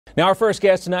Now, our first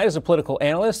guest tonight is a political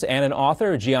analyst and an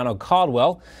author, Gianno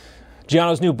Caldwell.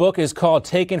 Gianno's new book is called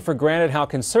Taken for Granted: How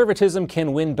Conservatism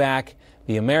Can Win Back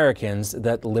the Americans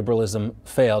That Liberalism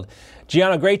Failed.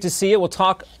 Gianno, great to see you. We'll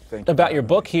talk about your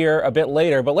book here a bit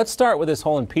later, but let's start with this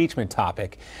whole impeachment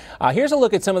topic. Here's a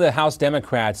look at some of the House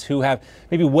Democrats who have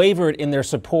maybe wavered in their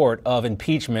support of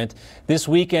impeachment. This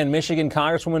weekend, Michigan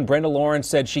Congresswoman Brenda Lawrence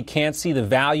said she can't see the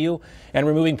value in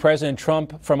removing President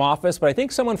Trump from office, but I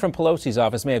think someone from Pelosi's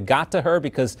office may have got to her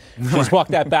because she's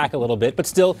walked that back a little bit. But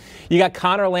still, you got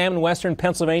Connor Lamb in Western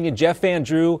Pennsylvania, Jeff Van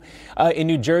Drew in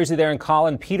New Jersey there, and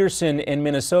Colin Peterson in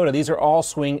Minnesota. These are all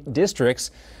swing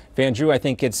districts. Van Drew, I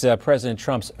think it's President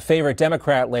Trump's favorite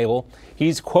Democrat label.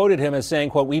 He's quoted him as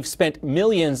saying, quote, "We've spent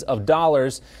millions of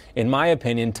dollars, in my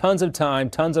opinion, tons of time,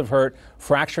 tons of hurt,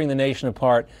 fracturing the nation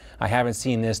apart. I haven't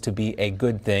seen this to be a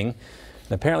good thing."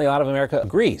 And apparently a lot of America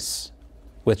agrees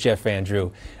with Jeff Van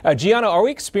Drew. Gianno, are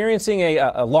we experiencing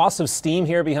a loss of steam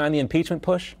here behind the impeachment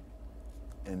push?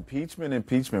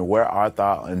 Impeachment. Where art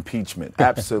thou, impeachment?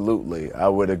 Absolutely. I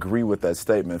would agree with that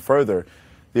statement. Further,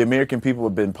 the American people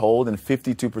have been polled, and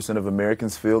 52% of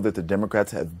Americans feel that the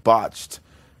Democrats have botched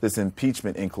this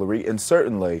impeachment inquiry. And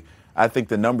certainly, I think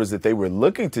the numbers that they were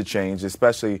looking to change,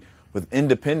 especially with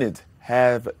independents,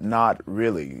 have not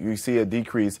really. You see a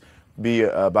decrease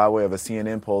by way of a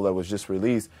CNN poll that was just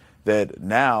released, that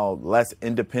now less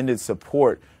independents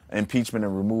support impeachment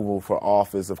and removal for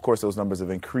office. Of course, those numbers have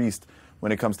increased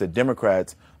when it comes to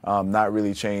Democrats, not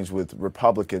really changed with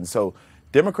Republicans. So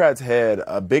Democrats had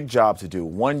a big job to do.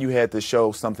 One, you had to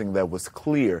show something that was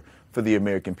clear for the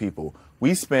American people.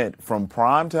 We spent from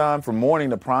morning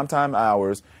to primetime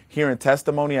hours, hearing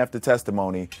testimony after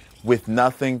testimony with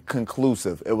nothing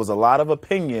conclusive. It was a lot of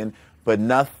opinion, but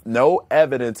no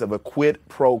evidence of a quid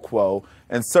pro quo,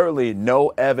 and certainly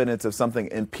no evidence of something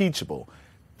impeachable.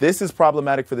 This is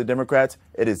problematic for the Democrats.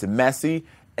 It is messy.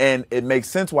 And it makes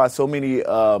sense why so many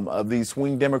of these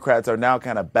swing Democrats are now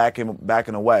kind of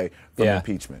backing away from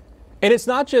impeachment. And it's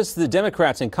not just the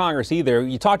Democrats in Congress either.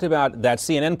 You talked about that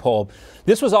CNN poll.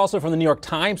 This was also from the New York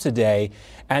Times today.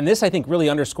 And this, I think, really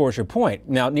underscores your point.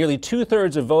 Now, nearly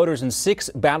 2/3 of voters in 6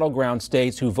 battleground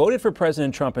states who voted for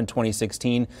President Trump in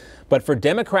 2016, but for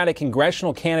Democratic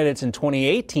congressional candidates in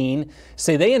 2018,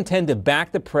 say they intend to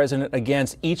back the president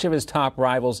against each of his top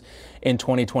rivals in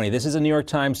 2020. This is a New York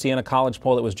Times Siena College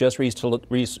poll that was just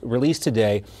released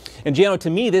today. And, Gianno, to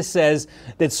me, this says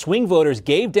that swing voters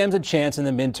gave Dems a chance in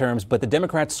the midterms, but the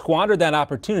Democrats squandered that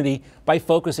opportunity by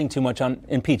focusing too much on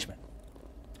impeachment.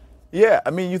 Yeah,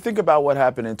 I mean, you think about what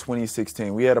happened in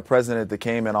 2016. We had a president that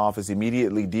came in office,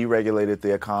 immediately deregulated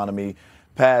the economy,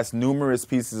 passed numerous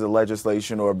pieces of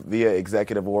legislation or via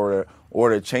executive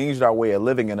order, changed our way of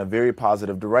living in a very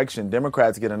positive direction.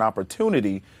 Democrats get an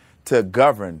opportunity to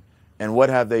govern. And what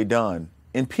have they done?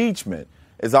 Impeachment.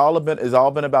 It's all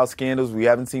been about scandals. We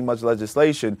haven't seen much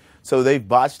legislation. So they've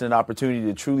botched an opportunity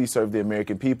to truly serve the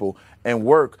American people and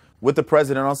work with the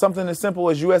president on something as simple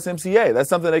as USMCA. That's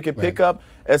something they can pick up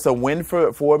as a win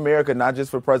for America, not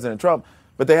just for President Trump,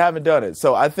 but they haven't done it.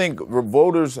 So I think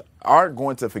voters aren't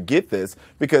going to forget this,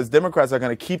 because Democrats are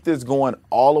going to keep this going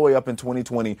all the way up in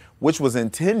 2020, which was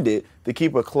intended to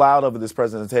keep a cloud over this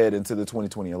president's head into the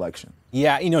 2020 election.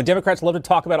 Yeah, you know, Democrats love to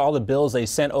talk about all the bills they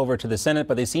sent over to the Senate,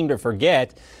 but they seem to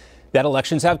forget that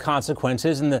elections have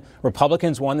consequences, and the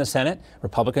Republicans won the Senate,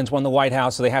 Republicans won the White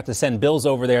House, so they have to send bills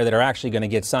over there that are actually going to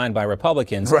get signed by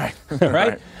Republicans. Right.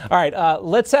 Right? All right,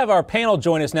 let's have our panel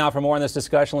join us now for more on this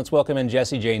discussion. Let's welcome in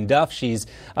Jessie Jane Duff. She's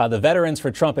the Veterans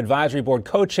for Trump Advisory Board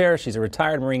co-chair. She's a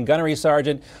retired Marine gunnery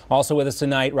sergeant. Also with us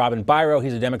tonight, Robin Byro.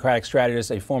 He's a Democratic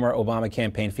strategist, a former Obama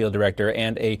campaign field director,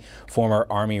 and a former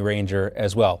Army Ranger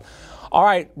as well. All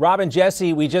right, Rob and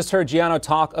Jessie, we just heard Gianno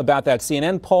talk about that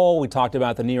CNN poll. We talked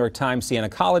about the New York Times Siena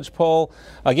College poll.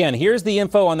 Again, here's the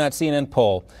info on that CNN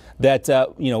poll that,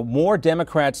 more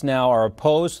Democrats now are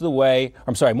opposed to the way,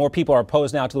 more people are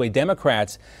opposed now to the way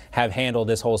Democrats have handled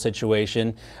this whole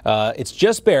situation. It's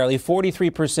just barely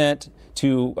 44%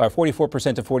 to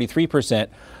 43%.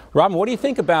 Robin, what do you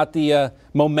think about the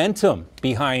momentum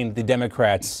behind the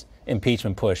Democrats'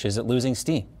 impeachment push? Is it losing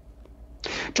steam?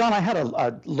 John, I had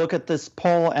a look at this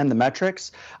poll and the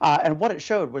metrics, and what it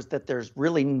showed was that there's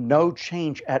really no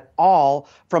change at all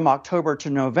from October to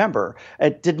November.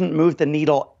 It didn't move the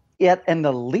needle it in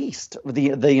the least,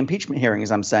 the impeachment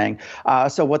hearings, I'm saying.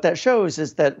 So what that shows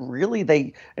is that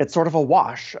really it's sort of a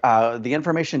wash. The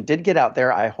information did get out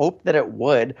there. I hope that it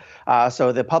would.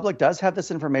 So the public does have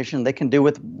this information. They can do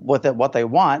with it what they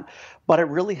want, but it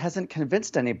really hasn't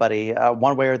convinced anybody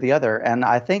one way or the other. And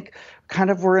I think kind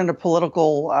of we're in a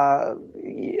political,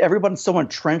 everyone's so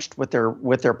entrenched with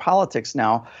their politics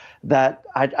now that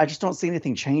I just don't see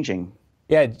anything changing.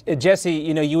 Yeah, Jessie,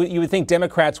 you would think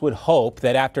Democrats would hope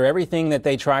that after everything that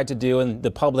they tried to do in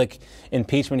the public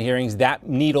impeachment hearings, that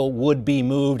needle would be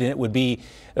moved and it would be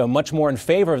much more in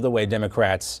favor of the way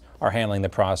Democrats are handling the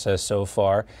process so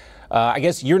far. I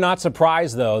guess you're not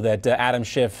surprised, though, that Adam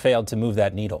Schiff failed to move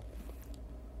that needle.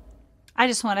 I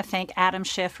just want to thank Adam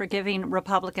Schiff for giving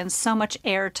Republicans so much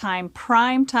airtime,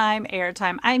 primetime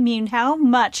airtime. I mean, how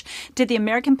much did the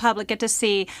American public get to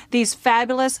see these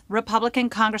fabulous Republican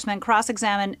congressmen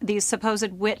cross-examine these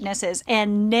supposed witnesses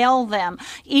and nail them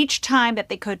each time that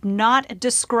they could not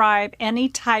describe any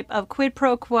type of quid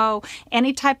pro quo,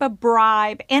 any type of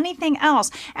bribe, anything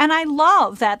else? And I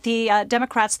love that the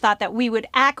Democrats thought that we would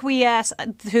acquiesce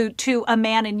to a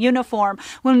man in uniform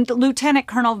when Lieutenant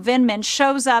Colonel Vindman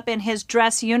shows up in his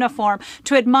dress uniform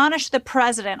to admonish the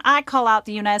president. I call out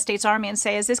the United States Army and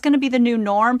say, is this going to be the new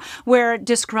norm where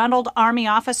disgruntled Army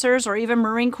officers or even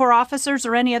Marine Corps officers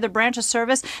or any other branch of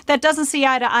service that doesn't see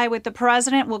eye to eye with the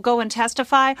president will go and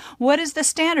testify? What is the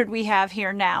standard we have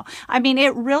here now? I mean,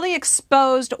 it really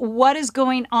exposed what is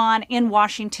going on in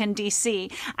Washington, D.C.,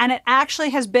 and it actually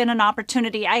has been an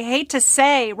opportunity. I hate to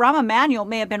say Rahm Emanuel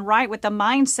may have been right with the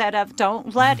mindset of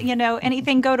don't let,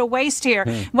 anything go to waste here.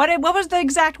 What was the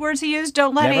exact words he used?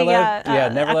 Don't let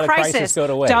never let a crisis go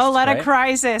to waste. Don't let a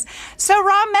crisis. So,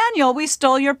 Rahm Emanuel, we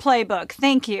stole your playbook.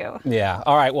 Thank you. Yeah.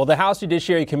 All right. Well, the House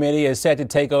Judiciary Committee is set to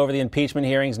take over the impeachment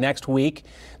hearings next week.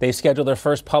 They scheduled their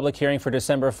first public hearing for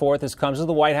December 4th. This comes as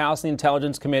the White House. The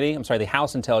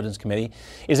House Intelligence Committee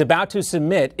is about to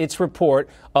submit its report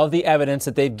of the evidence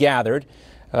that they've gathered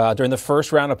during the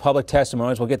first round of public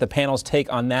testimonies. We'll get the panel's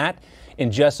take on that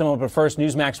in just a moment. But first,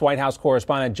 Newsmax White House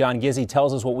correspondent John Gisey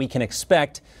tells us what we can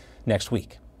expect next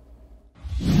week.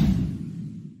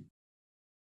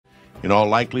 In all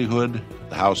likelihood,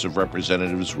 the House of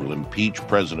Representatives will impeach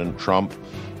President Trump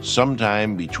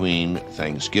sometime between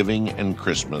Thanksgiving and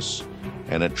Christmas,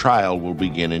 and a trial will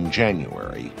begin in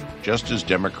January, just as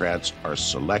Democrats are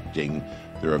selecting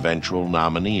their eventual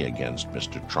nominee against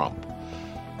Mr. Trump.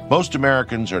 Most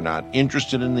Americans are not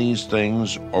interested in these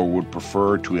things or would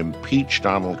prefer to impeach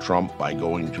Donald Trump by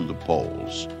going to the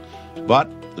polls. But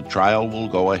the trial will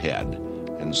go ahead,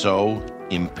 and so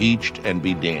impeached and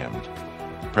be damned.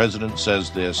 The president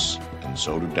says this, and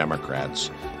so do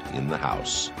Democrats in the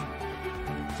House.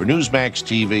 For Newsmax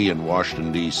TV in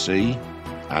Washington, D.C.,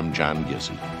 I'm John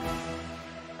Gisey.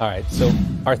 All right, so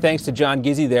our thanks to John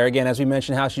Gisey there. Again, as we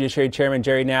mentioned, House Judiciary Chairman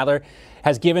Jerry Nadler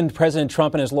has given President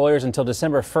Trump and his lawyers until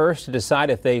December 1st to decide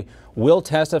if they will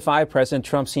testify. President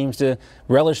Trump seems to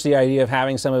relish the idea of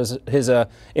having some of his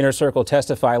inner circle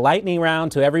testify. Lightning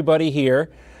round to everybody here.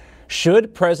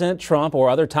 Should President Trump or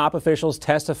other top officials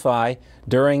testify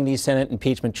during the Senate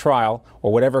impeachment trial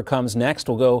or whatever comes next?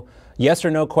 We'll go yes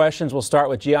or no questions. We'll start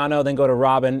with Gianno, then go to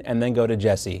Robin, and then go to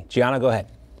Jessie. Gianno, go ahead.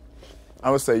 I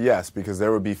would say yes, because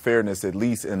there would be fairness at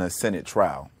least in a Senate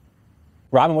trial.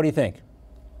 Robin, what do you think?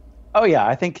 Oh, yeah,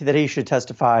 I think that he should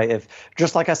testify if,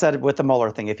 just like I said with the Mueller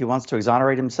thing, if he wants to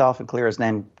exonerate himself and clear his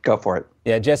name, go for it.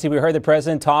 Yeah, Jessie, we heard the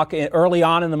president talk early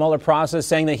on in the Mueller process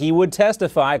saying that he would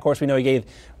testify. Of course, we know he gave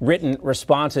written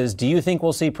responses. Do you think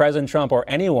we'll see President Trump or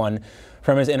anyone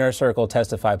from his inner circle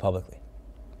testify publicly?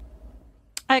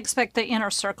 I expect the inner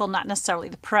circle, not necessarily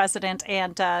the president.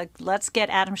 And let's get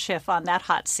Adam Schiff on that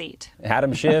hot seat.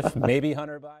 Adam Schiff, maybe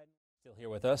Hunter Biden. Still here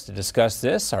with us to discuss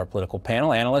this, our political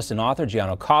panel, analyst and author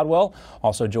Gianno Caldwell.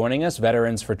 Also joining us,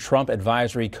 Veterans for Trump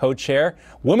Advisory Co-Chair,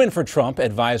 Women for Trump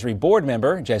Advisory Board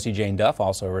Member Jessie Jane Duff,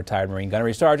 also a retired Marine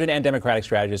Gunnery Sergeant, and Democratic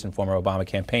strategist and former Obama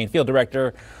campaign field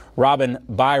director Robin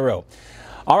Byro.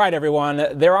 All right, everyone.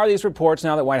 There are these reports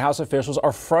now that White House officials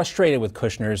are frustrated with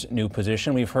Kushner's new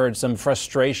position. We've heard some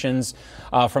frustrations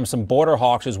from some border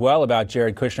hawks as well about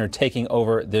Jared Kushner taking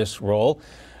over this role.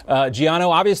 Gianno,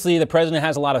 obviously the president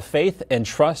has a lot of faith and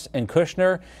trust in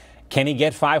Kushner. Can he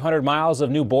get 500 miles of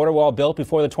new border wall built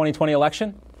before the 2020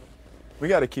 election? We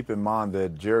got to keep in mind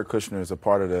that Jared Kushner is a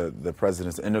part of the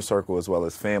president's inner circle as well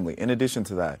as family. In addition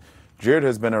to that, Jared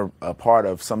has been a part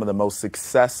of some of the most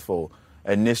successful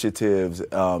initiatives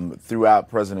throughout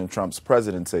President Trump's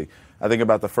presidency. I think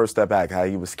about the First Step Act, how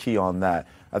he was key on that.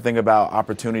 I think about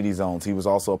opportunity zones. He was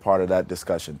also a part of that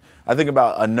discussion. I think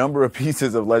about a number of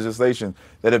pieces of legislation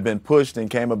that have been pushed and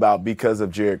came about because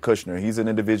of Jared Kushner. He's an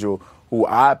individual who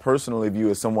I personally view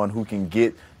as someone who can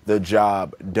get the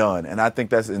job done. And I think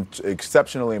that's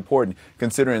exceptionally important,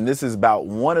 considering this is about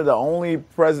one of the only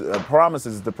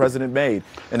promises the president made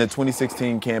in the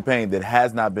 2016 campaign that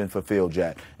has not been fulfilled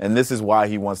yet. And this is why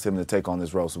he wants him to take on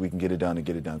this role, so we can get it done and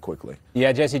get it done quickly.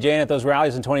 Yeah, Jessie Jane, at those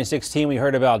rallies in 2016, we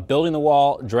heard about building the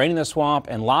wall, draining the swamp,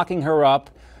 and locking her up.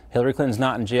 Hillary Clinton's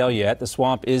not in jail yet. The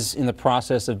swamp is in the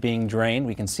process of being drained.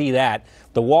 We can see that.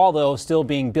 The wall, though, still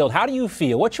being built. How do you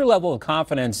feel? What's your level of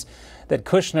confidence that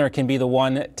Kushner can be the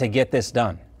one to get this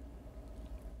done?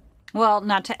 Well,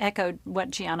 not to echo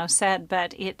what Gianno said,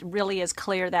 but it really is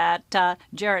clear that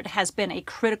Jared has been a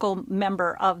critical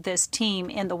member of this team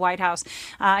in the White House.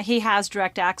 He has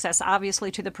direct access,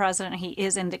 obviously, to the president. He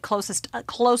is in the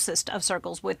closest of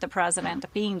circles with the president,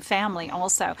 being family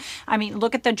also. I mean,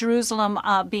 look at the Jerusalem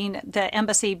the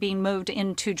embassy being moved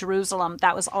into Jerusalem.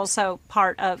 That was also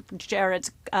part of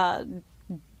Jared's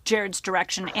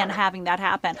direction and having that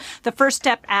happen. The First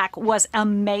Step Act was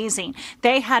amazing.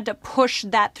 They had to push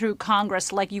that through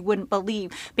Congress like you wouldn't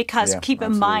believe, because keep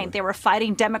in mind, they were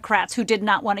fighting Democrats who did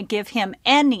not want to give him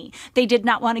any. They did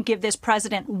not want to give this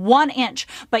president 1 inch,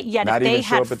 but yet if they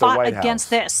had fought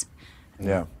against this,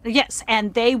 yeah. Yes,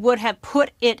 and they would have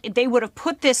put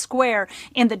this square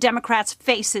in the Democrats'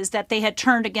 faces that they had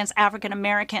turned against African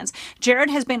Americans. Jared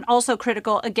has been also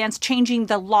critical against changing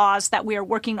the laws that we are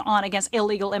working on against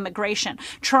illegal immigration,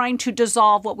 trying to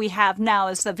dissolve what we have now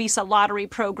as the visa lottery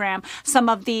program, some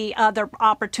of the other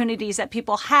opportunities that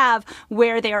people have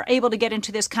where they are able to get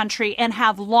into this country and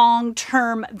have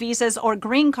long-term visas or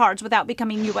green cards without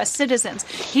becoming U.S. citizens.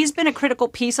 He's been a critical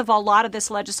piece of a lot of this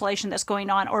legislation that's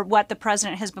going on, or what the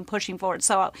president has been pushing forward.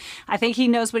 So I think he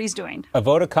knows what he's doing. A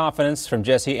vote of confidence from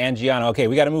Jessie and Gianno. Okay,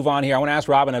 we got to move on here. I want to ask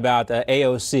Robin about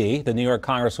AOC, the New York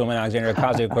Congresswoman Alexandria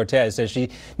Ocasio-Cortez, says she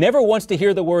never wants to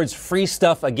hear the words free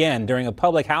stuff again. During a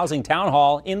public housing town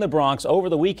hall in the Bronx over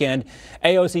the weekend,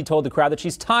 AOC told the crowd that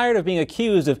she's tired of being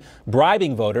accused of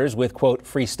bribing voters with, quote,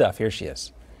 free stuff. Here she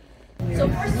is. So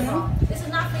first of all, this is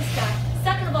not free stuff.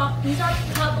 Second of all, these are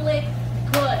public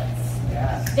goods.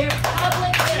 Yes. They're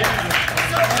public goods.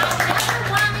 So I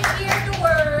never want to hear the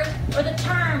word or the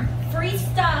term free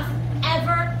stuff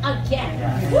ever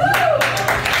again. Woo!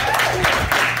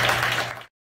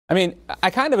 I mean, I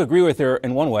kind of agree with her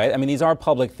in one way. I mean, these are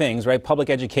public things, right? Public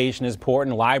education is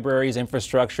important, libraries,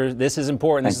 infrastructure. This is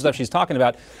important. This is stuff she's talking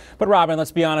about. But Robin,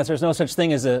 let's be honest, there's no such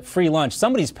thing as a free lunch.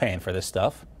 Somebody's paying for this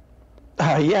stuff.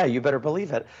 Yeah, you better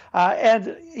believe it.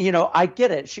 And, you know, I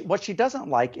get it. What she doesn't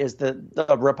like is the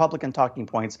Republican talking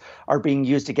points are being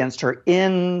used against her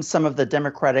in some of the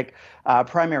Democratic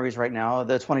primaries right now.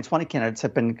 The 2020 candidates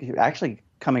have been actually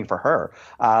coming for her.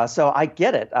 So I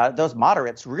get it. Those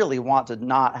moderates really want to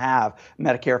not have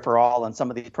Medicare for all and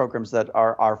some of these programs that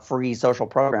are free social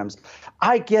programs.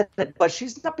 I get it, but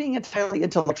she's not being entirely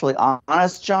intellectually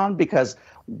honest, John, because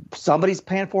somebody's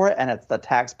paying for it, and it's the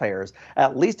taxpayers.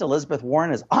 At least Elizabeth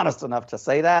Warren is honest enough to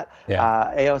say that.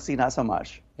 Yeah. AOC, not so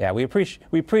much. Yeah, we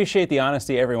appreciate the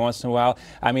honesty every once in a while.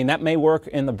 I mean, that may work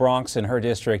in the Bronx in her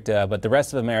district, but the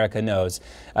rest of America knows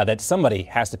that somebody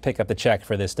has to pick up the check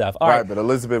for this stuff. All right, but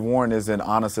Elizabeth Warren isn't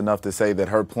honest enough to say that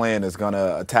her plan is going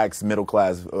to tax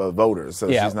middle-class voters,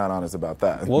 so she's not honest about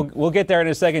that. We'll get there in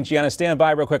a second, Gianna. Stand by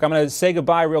real quick. I'm going to say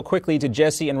goodbye real quickly to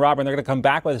Jessie and Robin. They're going to come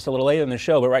back with us a little later in the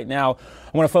show, but right now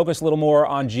I want to focus a little more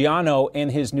on Gianno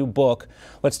and his new book.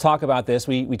 Let's talk about this.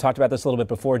 We talked about this a little bit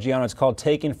before, Gianno. It's called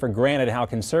Taken for Granted: How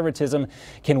Conservatism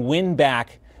Can Win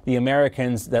Back the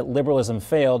Americans That Liberalism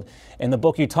Failed. In the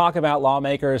book, you talk about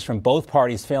lawmakers from both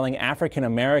parties failing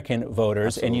African-American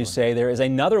voters. Absolutely. And you say there is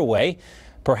another way,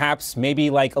 perhaps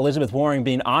maybe like Elizabeth Warren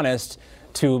being honest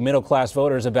to middle-class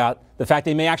voters about the fact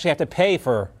they may actually have to pay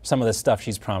for some of the stuff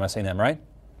she's promising them, right?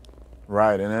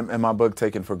 Right. And in my book,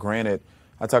 Taken for Granted,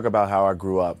 I talk about how I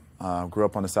grew up. Grew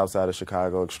up on the south side of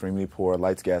Chicago, extremely poor,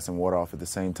 lights, gas, and water off at the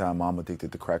same time. Mom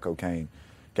addicted to crack cocaine.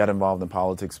 Got involved in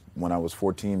politics when I was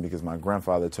 14 because my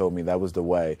grandfather told me that was the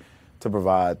way to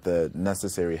provide the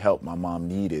necessary help my mom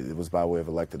needed. It was by way of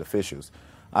elected officials.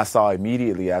 I saw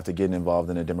immediately after getting involved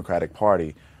in the Democratic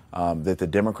Party that the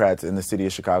Democrats in the city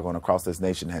of Chicago and across this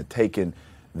nation had taken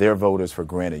their voters for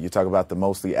granted. You talk about the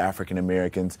mostly African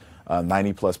Americans,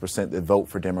 90+% that vote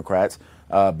for Democrats.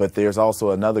 But there's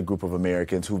also another group of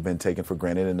Americans who've been taken for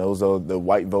granted, and those are the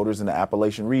white voters in the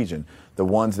Appalachian region, the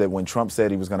ones that when Trump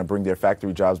said he was going to bring their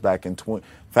factory jobs back in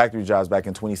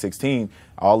 2016,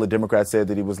 all the Democrats said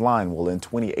that he was lying. Well, in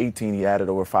 2018, he added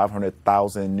over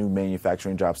 500,000 new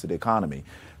manufacturing jobs to the economy.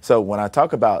 So when I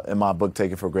talk about in my book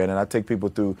Taken for Granted, I take people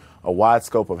through a wide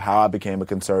scope of how I became a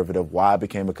conservative, why I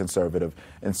became a conservative,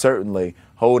 and certainly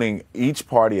holding each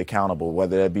party accountable,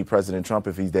 whether that be President Trump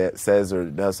if he says or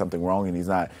does something wrong and he's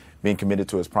not being committed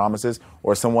to his promises,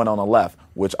 or someone on the left,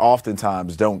 which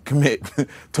oftentimes don't commit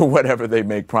to whatever they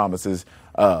make promises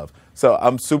of. So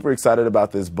I'm super excited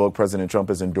about this book. President Trump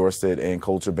has endorsed it, and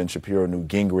Coulter, Ben Shapiro, Newt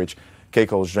Gingrich,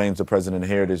 Keiko James, the President of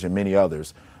Heritage, and many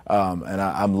others. And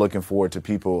I'm looking forward to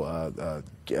people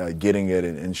getting it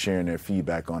and sharing their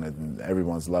feedback on it, and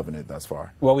everyone's loving it thus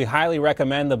far. Well, we highly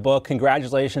recommend the book.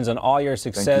 Congratulations on all your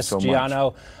success, Thank you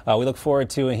so Gianno. We look forward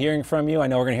to hearing from you. I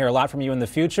know we're going to hear a lot from you in the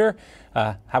future.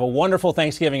 Have a wonderful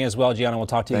Thanksgiving as well, Gianno. We'll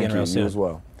talk to you again real soon. You as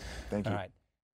well. Thank you. All right.